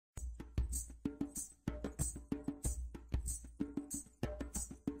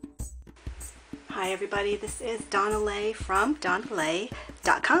Hi everybody, this is Donna Lay from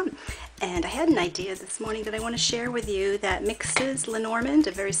donnalay.com, and I had an idea this morning that I want to share with you that mixes Lenormand,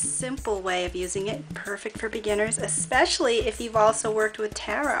 a very simple way of using it, perfect for beginners, especially if you've also worked with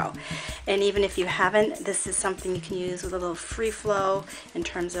tarot. And even if you haven't, this is something you can use with a little free flow in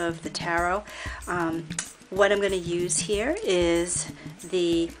terms of the tarot. What I'm going to use here is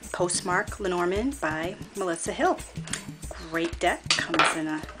the Postmark Lenormand by Melissa Hill. Great deck, comes in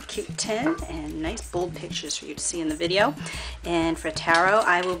a cute tin and nice bold pictures for you to see in the video. And for tarot,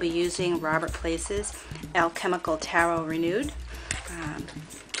 I will be using Robert Place's Alchemical Tarot Renewed.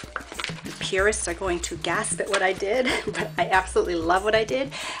 The purists are going to gasp at what I did, but I absolutely love what I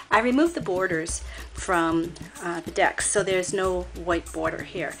did. I removed the borders from the deck, so there's no white border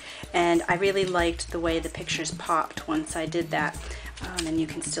here. And I really liked the way the pictures popped once I did that. And you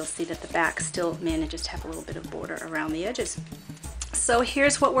can still see that the back still manages to have a little bit of border around the edges. So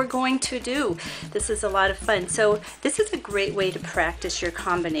here's what we're going to do. This is a lot of fun. So this is a great way to practice your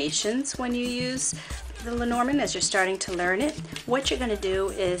combinations when you use the Lenormand as you're starting to learn it. What you're going to do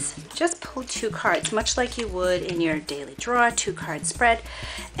is just pull two cards, much like you would in your daily draw, 2-card spread,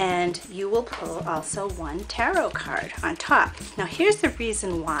 and you will pull also one tarot card on top. Now here's the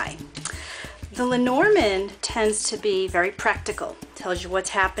reason why. The Lenormand tends to be very practical, tells you what's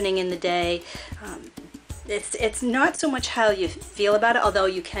happening in the day. It's not so much how you feel about it, although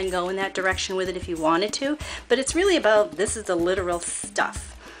you can go in that direction with it if you wanted to, but it's really about this is the literal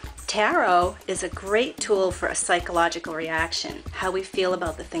stuff. Tarot is a great tool for a psychological reaction, how we feel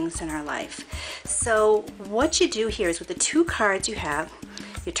about the things in our life. So what you do here is with the 2 cards you have,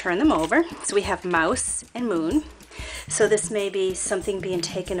 you turn them over. So we have Mouse and Moon. So this may be something being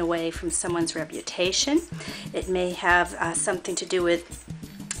taken away from someone's reputation. It may have something to do with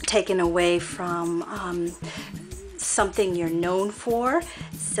taken away from something you're known for.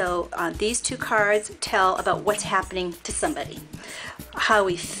 So these 2 cards tell about what's happening to somebody. How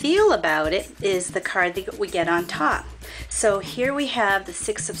we feel about it is the card that we get on top. So here we have the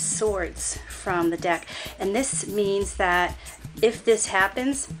 6 of Swords from the deck, and this means that if this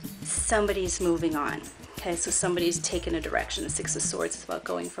happens, somebody's moving on. Okay, so somebody's taken a direction. The 6 of Swords is about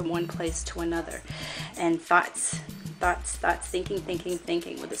going from one place to another. And thoughts, thinking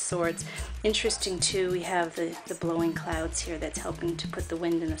with the swords. Interesting too, we have the blowing clouds here that's helping to put the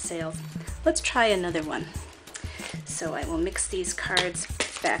wind in the sails. Let's try another one. So I will mix these cards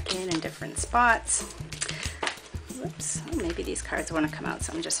back in different spots. Whoops, oh, maybe these cards want to come out,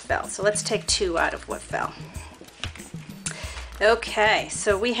 some just fell. So let's take 2 out of what fell. Okay,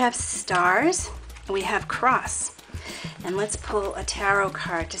 so we have stars. We have cross, and let's pull a tarot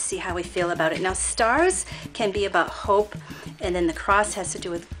card to see how we feel about it. Now stars can be about hope, and then the cross has to do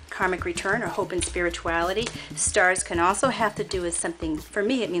with karmic return or hope and spirituality. Stars can also have to do with something, for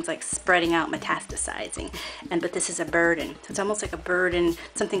me it means like spreading out, metastasizing, but this is a burden. It's almost like a burden,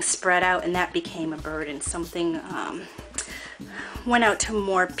 something spread out and that became a burden. Something went out to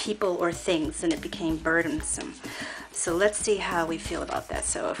more people or things and it became burdensome. So let's see how we feel about that.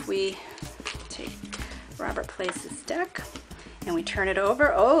 So if we take Robert Place's deck and we turn it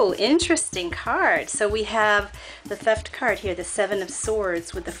over, oh, interesting card. So we have the theft card here, the 7 of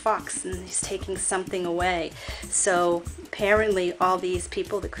Swords with the fox, and he's taking something away. So apparently all these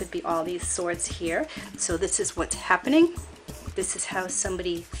people, there could be all these swords here. So this is what's happening. This is how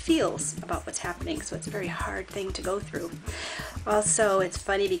somebody feels about what's happening. So it's a very hard thing to go through. Also, it's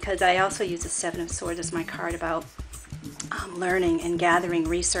funny because I also use the 7 of Swords as my card about learning and gathering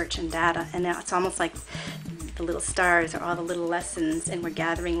research and data, and it's almost like the little stars are all the little lessons, and we're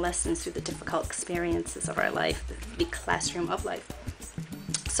gathering lessons through the difficult experiences of our life, the big classroom of life.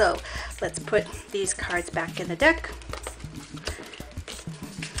 So let's put these cards back in the deck,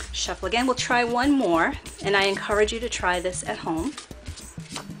 shuffle again. We'll try one more, and I encourage you to try this at home.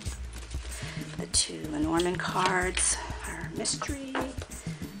 The 2 Lenormand cards are mystery.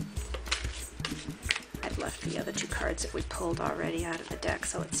 I've left the other 2 cards that we pulled already out of the deck,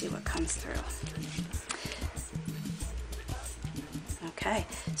 so let's see what comes through. Okay,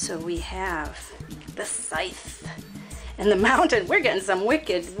 so we have the Scythe and the Mountain. We're getting some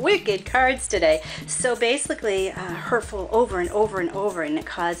wicked cards today. So basically, hurtful over and over and over, and it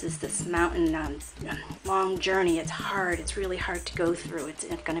causes this mountain long journey. It's hard. It's really hard to go through. It's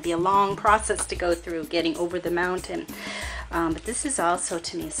going to be a long process to go through getting over the mountain. But this is also,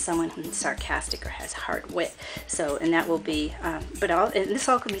 to me, someone who's sarcastic or has hard wit. So, and that will be, and this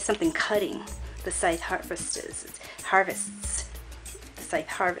all could be something cutting. The Scythe harvests. The Scythe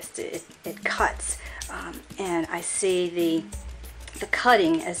harvests. It cuts. And I see the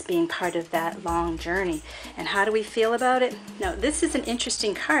cutting as being part of that long journey. And how do we feel about it? Now, this is an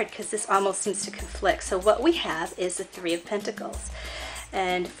interesting card because this almost seems to conflict. So what we have is the Three of Pentacles.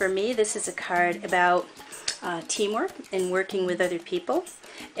 And for me, this is a card about teamwork and working with other people.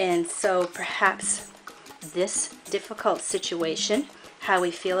 And so perhaps this difficult situation, how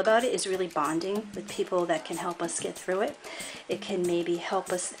we feel about it, is really bonding with people that can help us get through it. It can maybe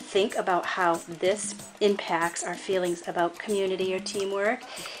help us think about how this impacts our feelings about community or teamwork.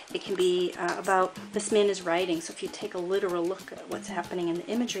 It can be about this man is writing. So if you take a literal look at what's happening in the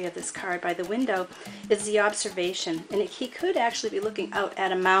imagery of this card by the window, is the observation. And he could actually be looking out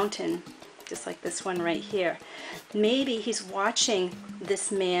at a mountain, just like this one right here. Maybe he's watching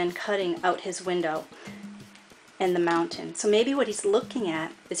this man cutting out his window and the mountain. So maybe what he's looking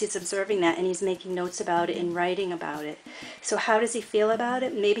at is he's observing that and he's making notes about it and writing about it. So how does he feel about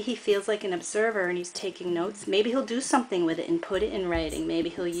it? Maybe he feels like an observer and he's taking notes. Maybe he'll do something with it and put it in writing. Maybe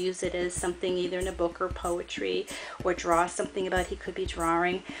he'll use it as something either in a book or poetry, or draw something about he could be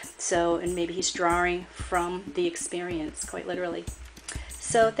drawing. So, and maybe he's drawing from the experience, quite literally.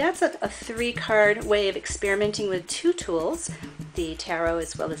 So that's a 3-card way of experimenting with 2 tools, the tarot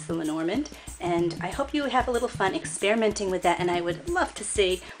as well as the Lenormand. And I hope you have a little fun experimenting with that, and I would love to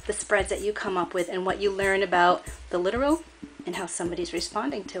see the spreads that you come up with and what you learn about the literal and how somebody's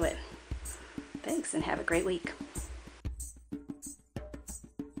responding to it. Thanks, and have a great week.